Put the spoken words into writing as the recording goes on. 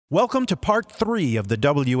Welcome to Part 3 of the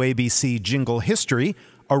WABC Jingle history,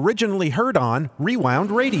 originally heard on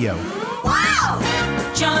Rewound Radio. Wow!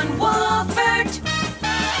 John Wolfert!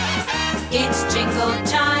 It's Jingle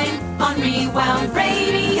time on Rewound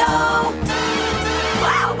Radio!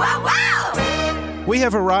 Wow, wow, wow! We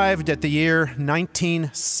have arrived at the year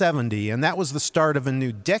 1970, and that was the start of a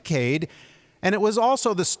new decade, and it was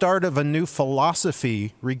also the start of a new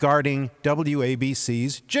philosophy regarding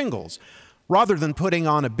WABC's jingles. Rather than putting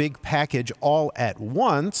on a big package all at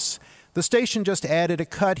once, the station just added a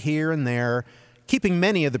cut here and there, keeping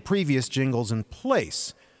many of the previous jingles in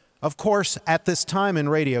place. Of course, at this time in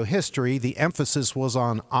radio history, the emphasis was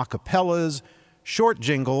on acapellas, short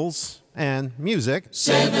jingles, and music.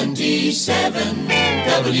 77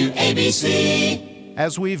 WABC.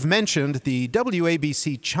 As we've mentioned, the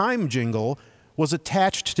WABC chime jingle was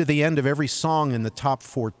attached to the end of every song in the top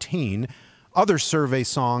 14. Other survey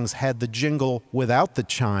songs had the jingle without the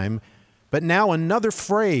chime, but now another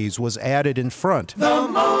phrase was added in front. The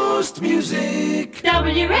most music.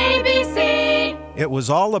 WABC. It was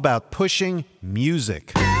all about pushing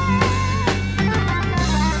music.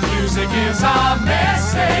 Music is our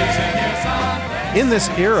message. In this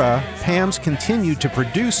era, Pam's continued to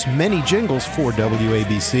produce many jingles for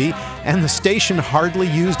WABC, and the station hardly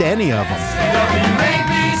used any of them.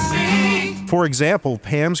 WABC. For example,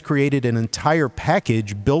 Pam's created an entire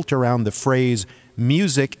package built around the phrase,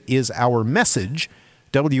 "Music is our message."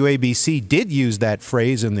 WABC did use that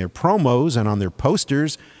phrase in their promos and on their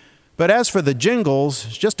posters, but as for the jingles,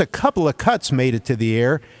 just a couple of cuts made it to the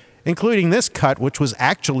air, including this cut, which was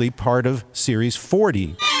actually part of Series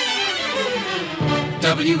 40.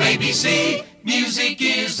 WABC, music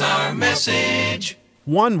is our message.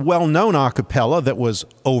 One well-known a cappella that was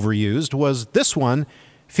overused was this one,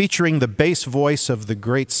 featuring the bass voice of the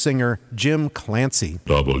great singer Jim Clancy.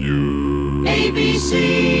 WABC.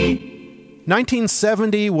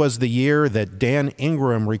 1970 was the year that Dan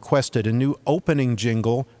Ingram requested a new opening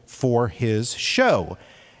jingle for his show.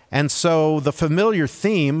 And so the familiar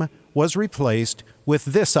theme was replaced with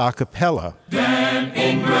this a cappella. Dan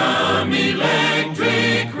Ingram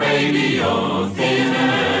Electric Radio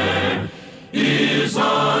Theater is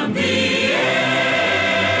on the air.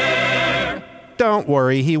 Don't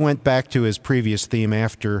worry, he went back to his previous theme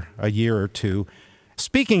after a year or two.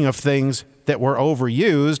 Speaking of things that were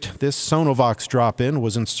overused, this Sonovox drop-in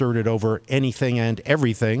was inserted over anything and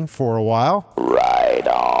everything for a while. Right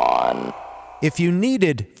on. If you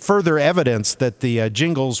needed further evidence that the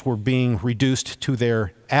jingles were being reduced to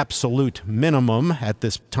their absolute minimum at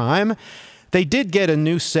this time, they did get a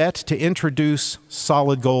new set to introduce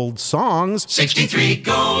solid gold songs. 63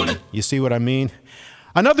 gold. You see what I mean?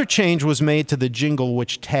 Another change was made to the jingle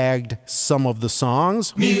which tagged some of the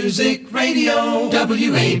songs. Music Radio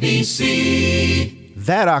WABC.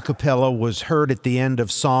 That a cappella was heard at the end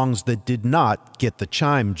of songs that did not get the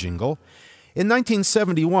chime jingle. In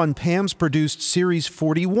 1971, Pam's produced Series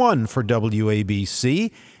 41 for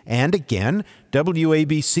WABC, and again,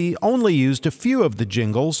 WABC only used a few of the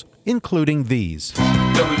jingles, including these.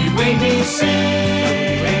 WABC,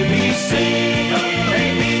 WABC,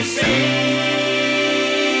 WABC.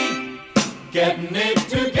 Getting it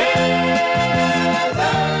together, getting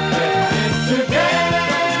it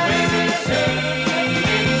together, WABC,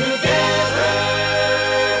 together.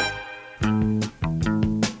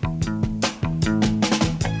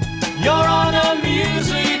 You're on a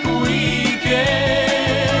music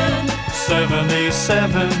weekend,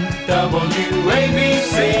 77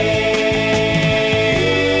 WABC.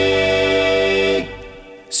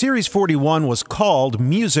 Series 41 was called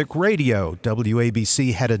Music Radio.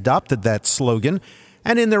 WABC had adopted that slogan,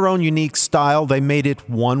 and in their own unique style, they made it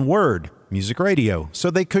one word, Music Radio, so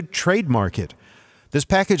they could trademark it. This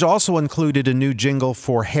package also included a new jingle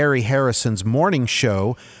for Harry Harrison's morning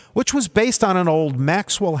show, which was based on an old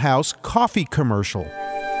Maxwell House coffee commercial.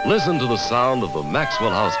 Listen to the sound of the Maxwell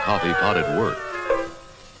House coffee pot at work.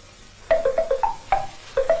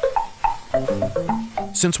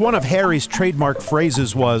 Since one of Harry's trademark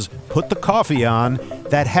phrases was, "Put the coffee on,"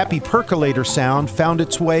 that happy percolator sound found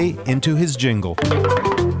its way into his jingle.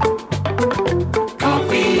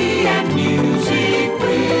 Coffee and music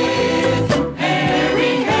with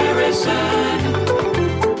Harry Harrison.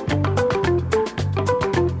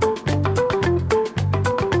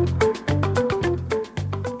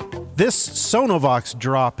 This Sonovox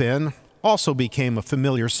drop-in also became a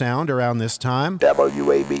familiar sound around this time.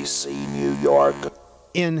 WABC New York.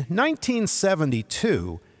 In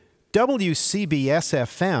 1972,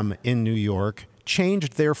 WCBS-FM in New York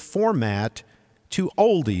changed their format to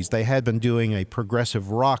oldies. They had been doing a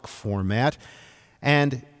progressive rock format,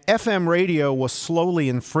 and FM radio was slowly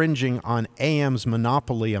infringing on AM's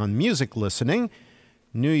monopoly on music listening.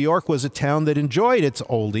 New York was a town that enjoyed its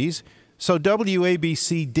oldies, so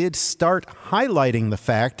WABC did start highlighting the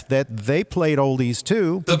fact that they played oldies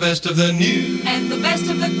too. The best of the new and the best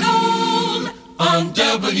of the gold on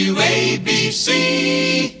WABC.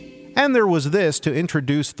 And there was this to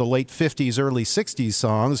introduce the late 50s, early 60s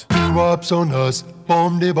songs. Doo-wops on us,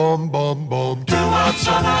 bom-de-bom-bom-bom. Doo-wops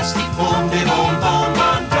on us, boom-de-boom-boom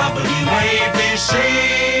on WABC.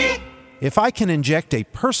 If I can inject a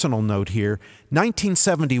personal note here,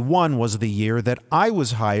 1971 was the year that I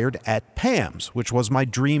was hired at Pam's, which was my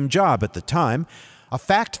dream job at the time, a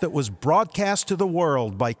fact that was broadcast to the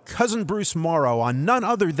world by Cousin Bruce Morrow on none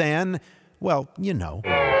other than, well, you know.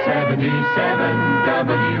 77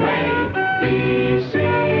 WABC.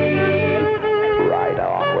 Right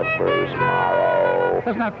on with Bruce Morrow.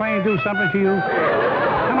 Doesn't that playing do something to you?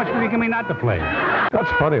 How much will you give me not to play? That's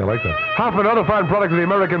funny. I like that. Half another fine product of the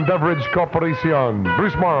American Beverage Corporation.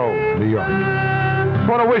 Bruce Morrow, New York.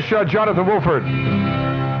 Want to wish Jonathan Wolfert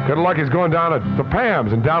good luck. He's going down at the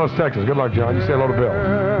Pam's in Dallas, Texas. Good luck, John. You say hello to Bill.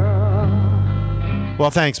 Well,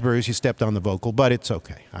 thanks, Bruce. You stepped on the vocal, but it's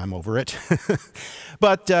okay. I'm over it.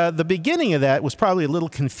 But the beginning of that was probably a little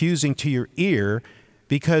confusing to your ear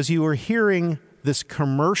because you were hearing this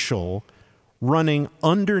commercial running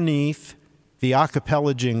underneath the a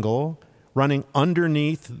cappella jingle, running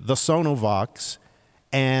underneath the Sonovox,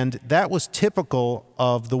 and that was typical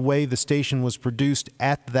of the way the station was produced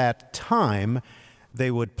at that time.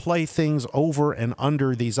 They would play things over and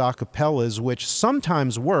under these a cappellas, which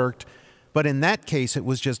sometimes worked, but in that case it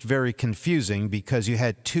was just very confusing because you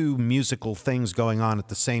had two musical things going on at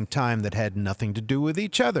the same time that had nothing to do with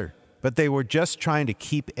each other. But they were just trying to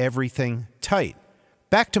keep everything tight.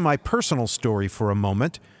 Back to my personal story for a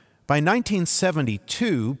moment. By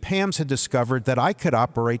 1972, Pam's had discovered that I could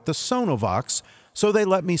operate the Sonovox, so they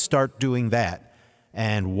let me start doing that.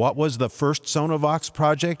 And what was the first Sonovox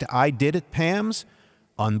project I did at Pam's?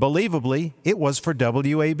 Unbelievably, it was for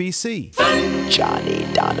WABC. Johnny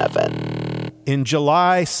Donovan. In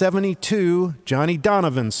July '72, Johnny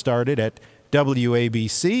Donovan started at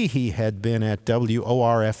WABC. He had been at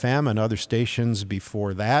WORFM and other stations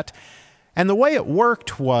before that. And the way it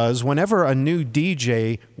worked was whenever a new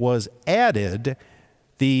DJ was added,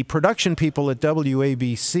 the production people at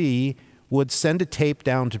WABC would send a tape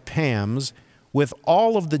down to Pam's with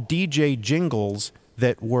all of the DJ jingles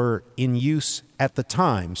that were in use at the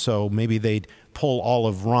time. So maybe they'd pull all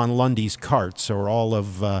of Ron Lundy's carts or all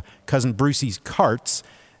of Cousin Brucey's carts.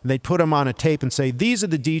 They'd put them on a tape and say, these are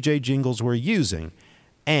the DJ jingles we're using.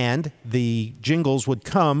 And the jingles would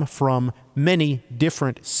come from many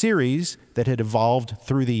different series that had evolved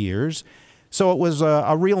through the years. So it was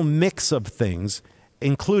a real mix of things,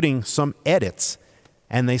 including some edits.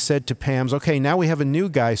 And they said to Pam's, okay, now we have a new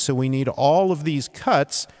guy, so we need all of these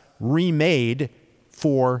cuts remade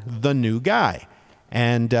for the new guy.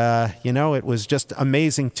 And, you know, it was just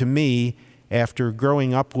amazing to me after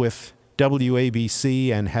growing up with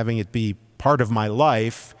WABC and having it be part of my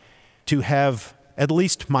life to have at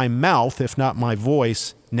least my mouth, if not my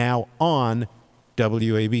voice, now on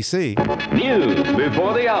WABC. News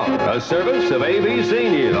before the hour, a service of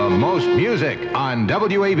ABC News. The most music on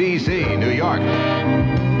WABC New York.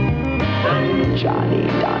 Johnny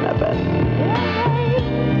Donovan.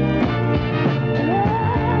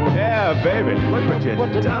 Yeah, baby, look what you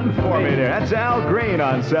done for me there. That's Al Green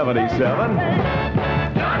on 77.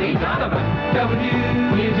 Johnny Donovan, W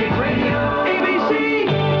Music Radio, ABC.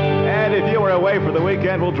 And if you were away for the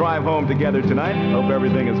weekend, we'll drive home together tonight. Hope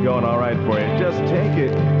everything is going all right for you. Just take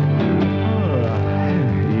it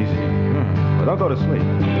easy. But don't go to sleep.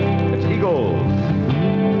 It's Eagles.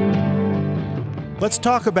 Let's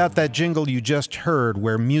talk about that jingle you just heard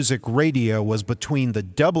where music radio was between the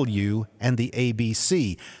W and the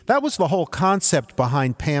ABC. That was the whole concept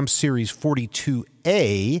behind Pam's Series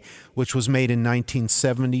 42A, which was made in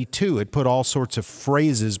 1972. It put all sorts of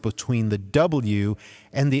phrases between the W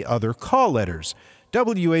and the other call letters.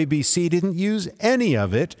 WABC didn't use any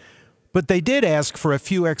of it, but they did ask for a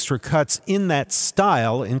few extra cuts in that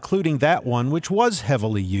style, including that one, which was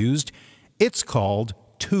heavily used. It's called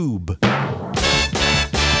Tube.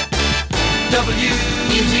 W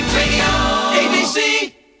Music Radio,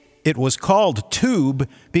 ABC. It was called Tube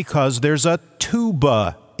because there's a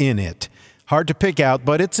tuba in it. Hard to pick out,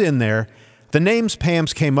 but it's in there. The names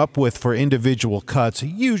Pam's came up with for individual cuts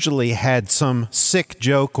usually had some sick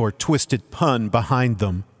joke or twisted pun behind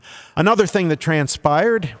them. Another thing that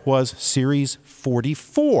transpired was Series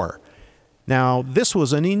 44. Now, this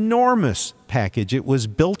was an enormous package. It was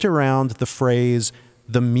built around the phrase,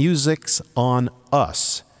 "The music's on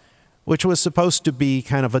us." which was supposed to be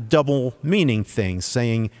kind of a double meaning thing,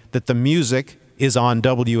 saying that the music is on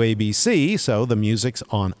WABC, so the music's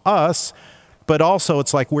on us, but also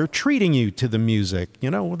it's like we're treating you to the music. You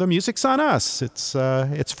know, the music's on us.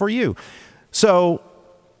 It's for you. So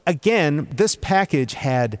again, this package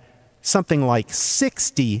had something like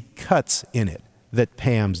 60 cuts in it that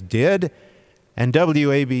Pam's did, and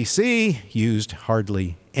WABC used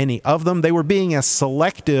hardly any of them. They were being as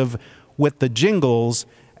selective with the jingles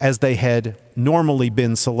as they had normally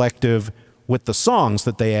been selective with the songs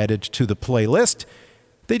that they added to the playlist.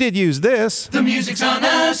 They did use this. The music's on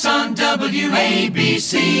us on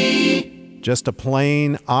WABC. Just a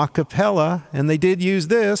plain a cappella, and they did use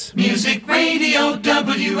this. Music Radio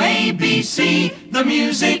WABC. The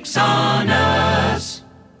music's on us.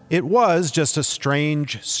 It was just a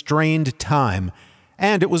strange, strained time,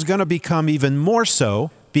 and it was going to become even more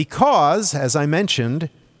so because, as I mentioned,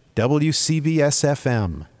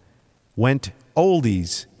 WCBS-FM went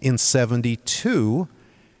oldies in '72.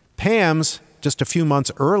 Pam's, just a few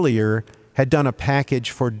months earlier, had done a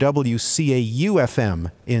package for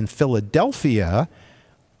WCAU-FM in Philadelphia,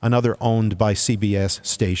 another owned by CBS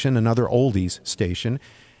station, another oldies station.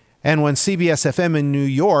 And when CBS-FM in New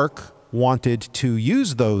York wanted to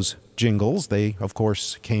use those jingles, they, of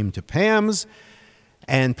course, came to Pam's.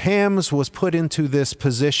 And Pam's was put into this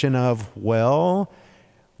position of, well,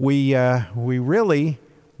 we really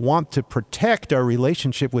want to protect our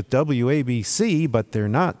relationship with WABC, but they're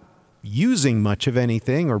not using much of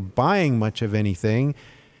anything or buying much of anything.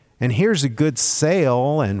 And here's a good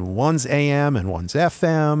sale, and one's AM and one's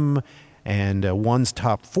FM, and one's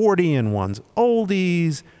top 40 and one's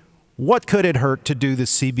oldies. What could it hurt to do the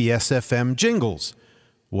CBS-FM jingles?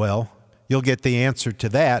 Well, you'll get the answer to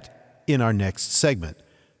that in our next segment.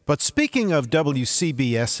 But speaking of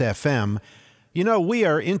WCBS-FM, you know, we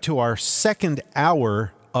are into our second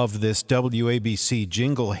hour of this WABC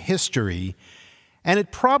jingle history, and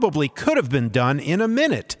it probably could have been done in a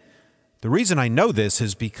minute. The reason I know this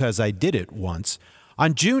is because I did it once.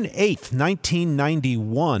 On June 8th,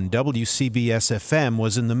 1991, WCBS-FM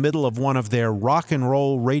was in the middle of one of their rock and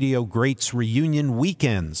roll radio greats reunion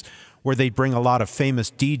weekends, where they'd bring a lot of famous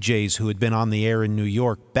DJs who had been on the air in New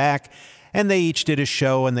York back, and they each did a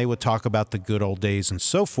show, and they would talk about the good old days and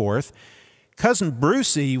so forth. Cousin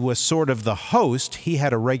Brucey was sort of the host. He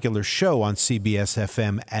had a regular show on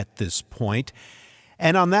CBS-FM at this point.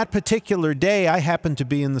 And on that particular day, I happened to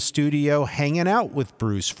be in the studio hanging out with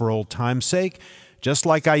Bruce for old time's sake, just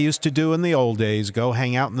like I used to do in the old days, go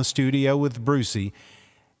hang out in the studio with Brucey.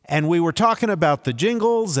 And we were talking about the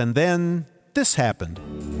jingles, and then this happened.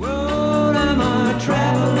 Well, I'm a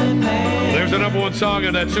traveling man. There's the number one song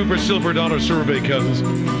on that Super Silver Dollar Survey, cousins.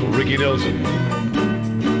 Ricky Nelson.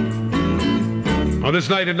 On this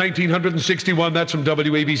night in 1961, that's from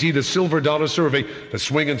WABC, the Silver Dollar Survey, the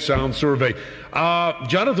Swing and Sound Survey.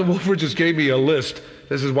 Jonathan Wolfert just gave me a list.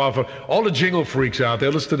 This is wild fun. All the jingle freaks out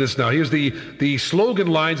there, listen to this now. Here's the slogan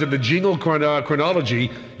lines and the jingle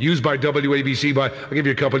chronology used by WABC by, I'll give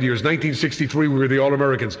you a couple of years. 1963, we were the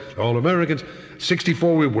All-Americans. All-Americans.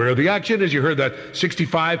 64, we were the action, as you heard that.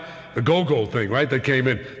 65, the go-go thing, right, that came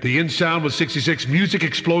in. The in-sound was 66. Music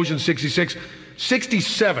Explosion, 66.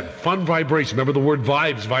 67, Fun Vibration. Remember the word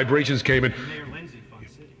vibes, vibrations came in. Mayor Lindsay, Fun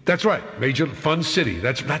City. That's right, Major Fun City.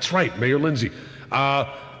 That's right, Mayor Lindsay.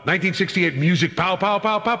 1968, Music Pow, Pow,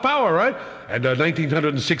 Pow, Pow, Power, right? And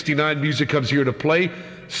 1969, Music Comes Here to Play.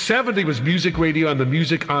 70 was Music Radio and the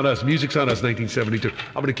Music on Us. Music's on Us, 1972.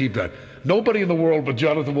 I'm going to keep that. Nobody in the world but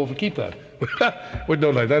Jonathan Wolfert keep that. With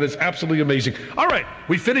no lie. That is absolutely amazing. All right,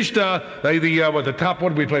 we finished the top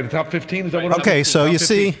one. We played the top 15. Is that what Okay, so you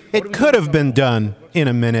see, it could have been done in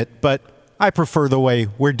a minute, but I prefer the way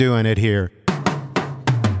we're doing it here.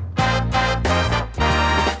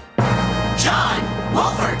 John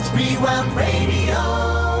Wolfert's Rewound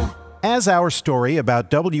Radio. As our story about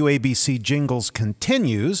WABC jingles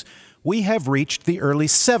continues, we have reached the early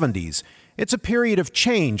 70s. It's a period of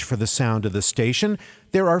change for the sound of the station.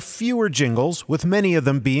 There are fewer jingles, with many of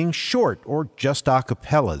them being short or just a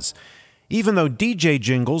cappellas. Even though DJ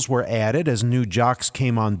jingles were added as new jocks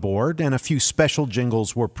came on board and a few special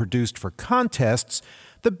jingles were produced for contests,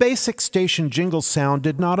 the basic station jingle sound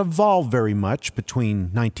did not evolve very much between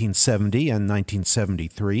 1970 and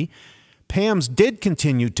 1973. Pam's did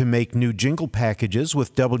continue to make new jingle packages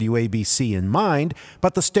with WABC in mind,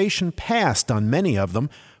 but the station passed on many of them.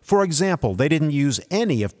 For example, they didn't use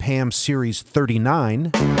any of Pam's Series 39.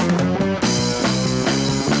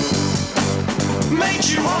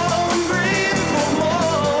 Makes you hungry for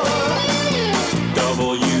more.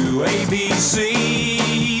 WABC,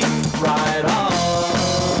 right on.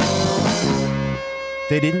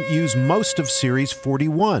 they didn't use most of Series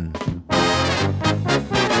 41.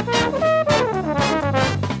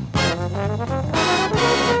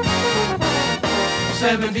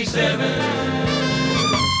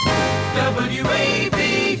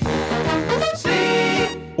 WABC.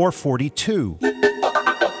 Or 42.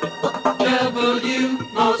 W,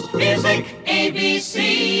 most music,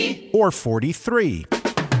 ABC. Or 43.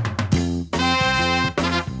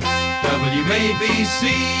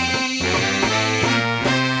 WABC.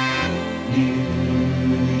 New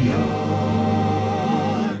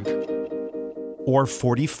York. Or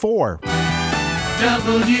 44.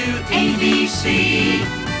 WABC.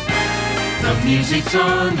 The music's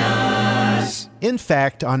on us. In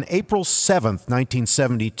fact, on April 7th,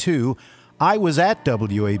 1972, I was at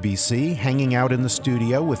WABC hanging out in the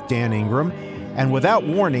studio with Dan Ingram, and without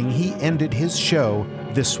warning, he ended his show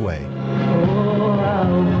this way.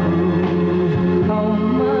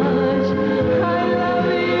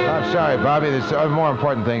 I'm sorry, Bobby. There's more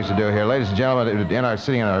important things to do here. Ladies and gentlemen,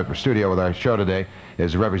 sitting in our studio with our show today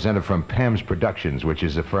is a representative from Pam's Productions, which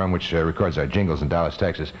is a firm which records our jingles in Dallas,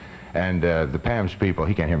 Texas. And the Pam's people,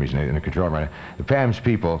 he can't hear me, he's in the control room right now. The Pam's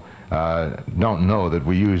people don't know that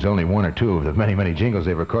we use only one or two of the many, many jingles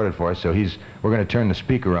they've recorded for us. So we're going to turn the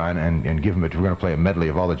speaker on and give him we're going to play a medley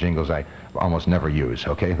of all the jingles I almost never use.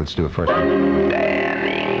 Okay, let's do it first. Dan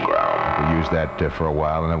Ingram. We used that for a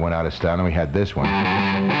while and then went out of style, and we had this one.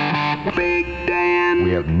 Big Dan.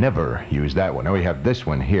 We have never used that one. Now we have this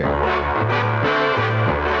one here.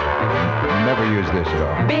 Never used this at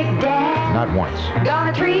all. Big Dan. Not once.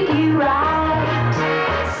 Gonna treat you right.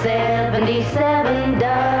 77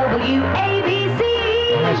 WABC.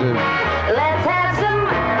 Let's have some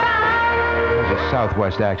fun. There's a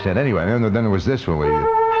Southwest accent. Anyway, then there was this one. You're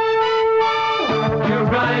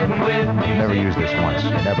riding with music. Never used this once.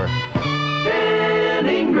 Never. Dan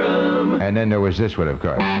Ingram. And then there was this one, of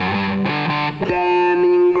course. Dan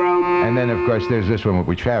Ingram. And then, of course, there's this one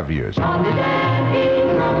which have used. On the Dan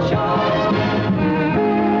Ingram Show.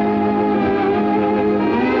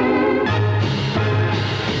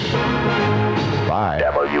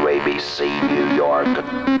 WABC New York.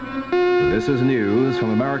 This is news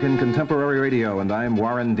from American Contemporary Radio, and I'm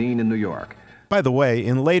Warren Dean in New York. By the way,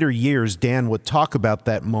 in later years, Dan would talk about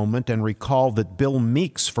that moment and recall that Bill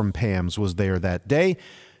Meeks from Pam's was there that day.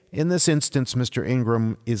 In this instance, Mr.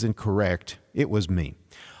 Ingram is incorrect. It was me.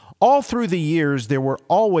 All through the years, there were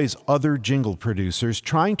always other jingle producers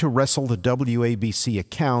trying to wrestle the WABC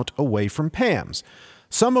account away from Pam's.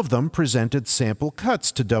 Some of them presented sample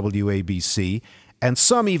cuts to WABC, and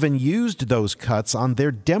some even used those cuts on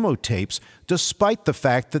their demo tapes, despite the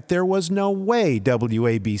fact that there was no way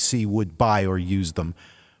WABC would buy or use them.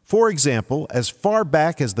 For example, as far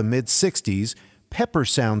back as the mid-'60s, Pepper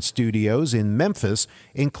Sound Studios in Memphis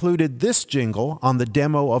included this jingle on the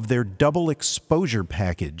demo of their double exposure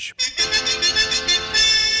package.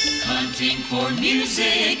 Hunting for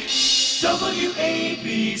music.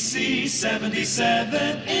 WABC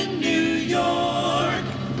 77 in New York.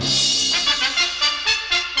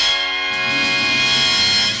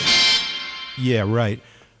 Yeah, right.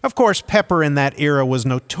 Of course, Pepper in that era was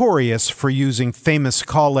notorious for using famous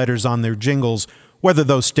call letters on their jingles, whether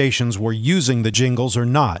those stations were using the jingles or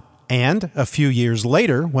not. And a few years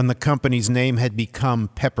later, when the company's name had become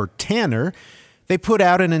Pepper Tanner, they put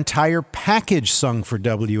out an entire package sung for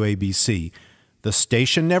WABC. The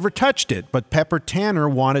station never touched it, but Pepper Tanner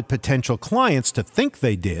wanted potential clients to think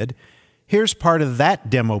they did. Here's part of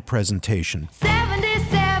that demo presentation.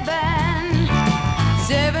 77,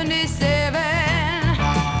 77.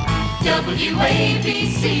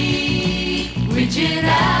 WABC, reaching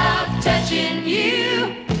out, touching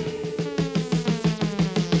you.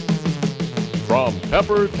 From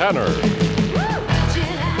Pepper Tanner.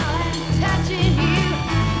 Reaching out and touching you.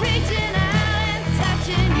 Reaching out and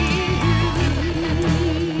touching you.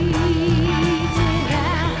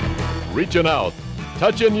 Reaching out,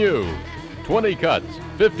 touching you. 20 cuts,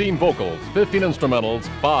 15 vocals, 15 instrumentals,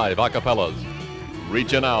 5 acapellas.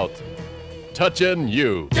 Reaching out, touching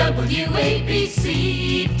you.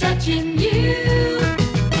 WABC, touching you.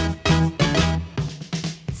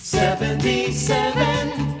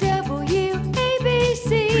 77. WABC.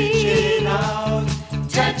 Reaching out,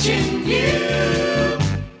 touching you.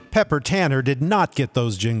 Pepper Tanner did not get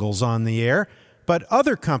those jingles on the air, but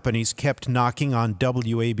other companies kept knocking on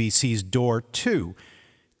WABC's door too.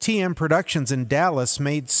 TM Productions in Dallas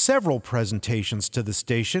made several presentations to the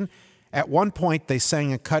station. At one point, they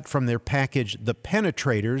sang a cut from their package, The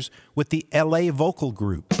Penetrators, with the LA vocal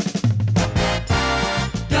group.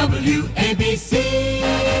 WABC,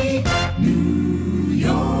 New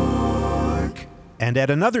York. And at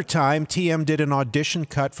another time, TM did an audition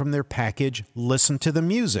cut from their package, Listen to the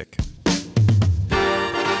Music.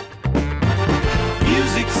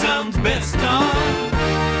 Music sounds best on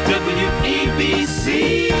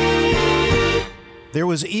WABC. There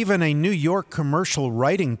was even a New York commercial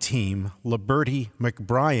writing team, Liberty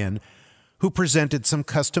McBrien, who presented some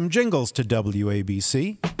custom jingles to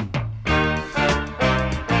WABC.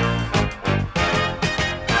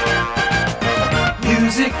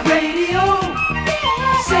 Music Radio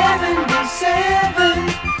 77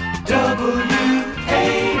 WABC.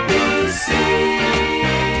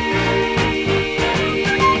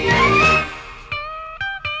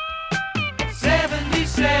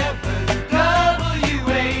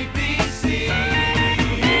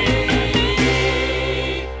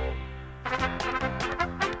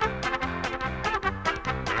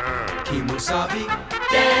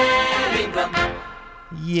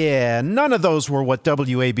 Yeah, none of those were what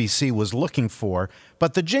WABC was looking for,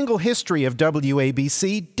 but the jingle history of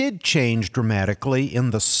WABC did change dramatically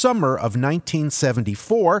in the summer of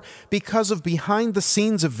 1974 because of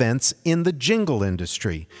behind-the-scenes events in the jingle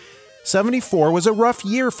industry. 74 was a rough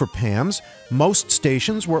year for PAMS. Most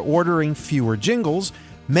stations were ordering fewer jingles,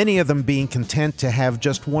 many of them being content to have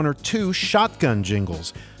just one or two shotgun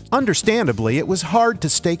jingles. Understandably, it was hard to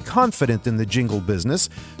stay confident in the jingle business,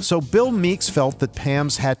 so Bill Meeks felt that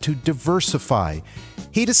PAMS had to diversify.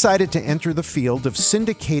 He decided to enter the field of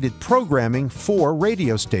syndicated programming for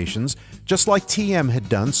radio stations, just like TM had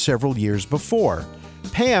done several years before.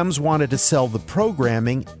 PAMS wanted to sell the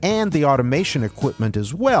programming and the automation equipment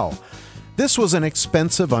as well. This was an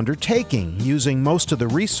expensive undertaking, using most of the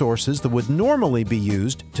resources that would normally be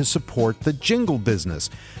used to support the jingle business.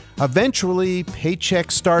 Eventually,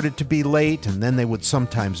 paychecks started to be late, and then they would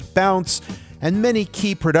sometimes bounce, and many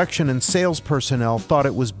key production and sales personnel thought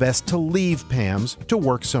it was best to leave PAMS to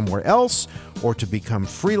work somewhere else, or to become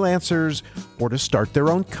freelancers, or to start their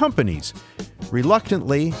own companies.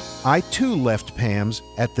 Reluctantly, I too left PAMS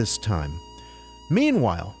at this time.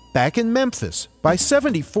 Meanwhile, back in Memphis, by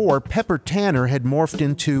 74, Pepper Tanner had morphed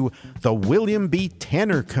into the William B.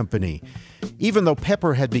 Tanner Company. Even though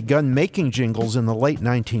Pepper had begun making jingles in the late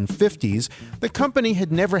 1950s, the company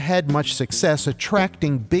had never had much success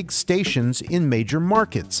attracting big stations in major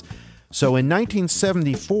markets. So in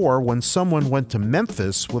 1974, when someone went to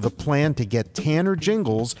Memphis with a plan to get Tanner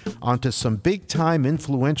jingles onto some big-time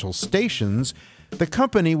influential stations, the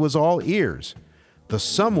company was all ears. The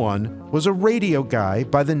someone was a radio guy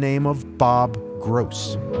by the name of Bob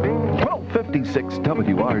Gross. 1256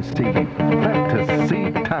 WRC,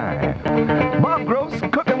 fantasy time. Bob Gross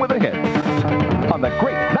cooking with the hits on the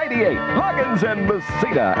great 98 Loggins and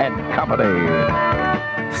Messina and Company.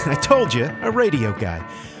 I told you, a radio guy.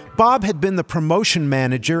 Bob had been the promotion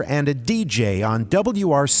manager and a DJ on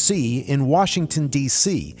WRC in Washington,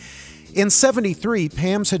 D.C. In '73,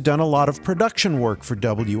 PAMS had done a lot of production work for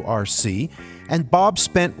WRC, and Bob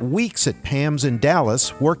spent weeks at PAMS in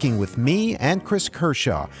Dallas working with me and Chris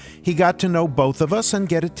Kershaw. He got to know both of us and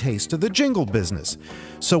get a taste of the jingle business.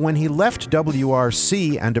 So when he left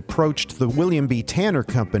WRC and approached the William B. Tanner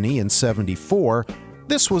Company in '74,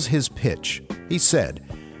 this was his pitch. He said,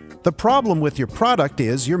 "The problem with your product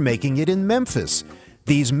is you're making it in Memphis.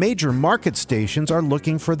 These major market stations are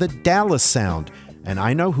looking for the Dallas sound, and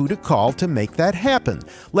I know who to call to make that happen.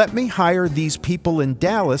 Let me hire these people in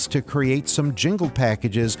Dallas to create some jingle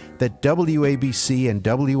packages that WABC and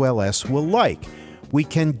WLS will like. We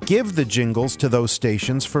can give the jingles to those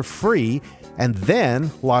stations for free, and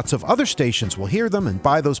then lots of other stations will hear them and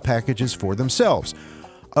buy those packages for themselves.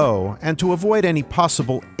 Oh, and to avoid any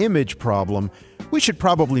possible image problem, we should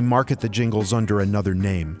probably market the jingles under another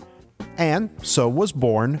name." And so was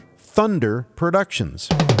born Thunder Productions.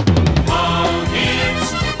 All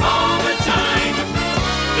hits, all the time.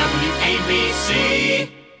 WABC.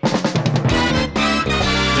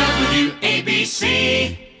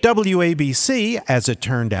 WABC. WABC, as it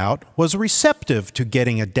turned out, was receptive to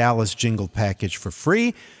getting a Dallas jingle package for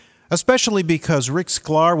free, especially because Rick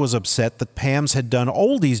Sklar was upset that PAMS had done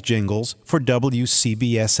oldies jingles for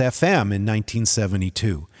WCBS-FM in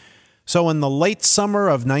 1972. So in the late summer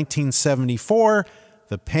of 1974,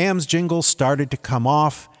 the PAMS jingles started to come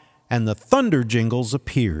off, and the Thunder jingles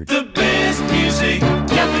appeared. The best music,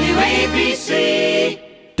 WABC.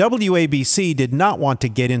 WABC did not want to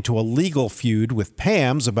get into a legal feud with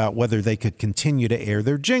PAMS about whether they could continue to air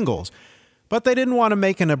their jingles, but they didn't want to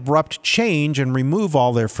make an abrupt change and remove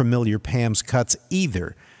all their familiar PAMS cuts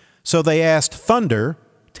either. So they asked Thunder,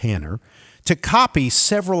 Tanner, to copy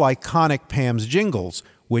several iconic PAMS jingles,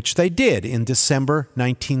 which they did in December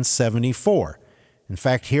 1974. In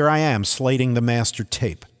fact, here I am slating the master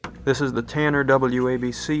tape. This is the Tanner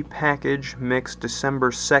WABC package, mixed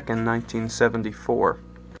December 2nd, 1974.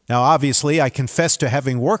 Now, obviously, I confess to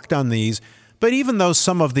having worked on these, but even though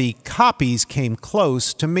some of the copies came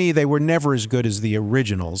close, to me they were never as good as the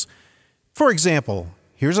originals. For example,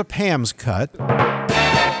 here's a Pam's cut.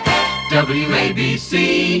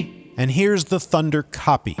 WABC. And here's the Thunder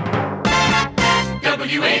copy.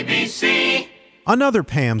 WABC. Another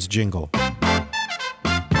Pam's jingle.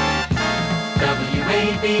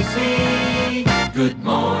 WABC. Good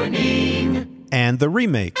morning. And the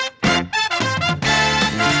remake.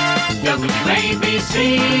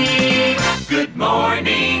 WABC. Good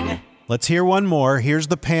morning. Let's hear one more. Here's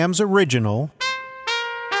the Pam's original.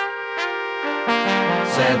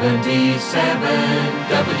 77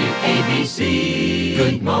 WABC.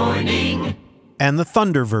 Good morning. And the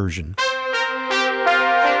Thunder version.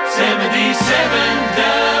 77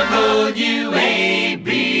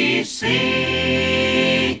 WABC.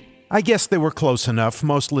 I guess they were close enough.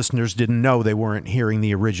 Most listeners didn't know they weren't hearing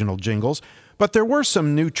the original jingles, but there were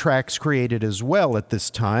some new tracks created as well at this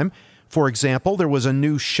time. For example, there was a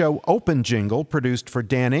new show open jingle produced for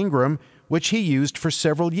Dan Ingram, which he used for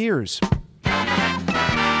several years.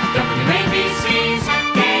 WABC's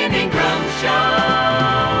Dan Ingram Show.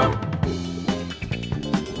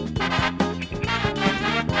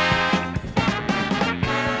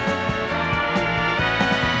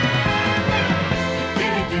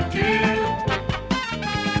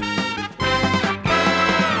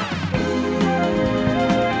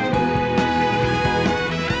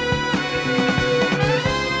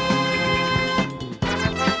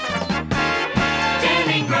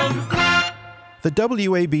 The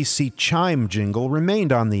WABC chime jingle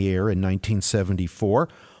remained on the air in 1974,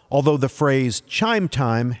 although the phrase chime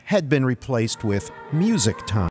time had been replaced with music time.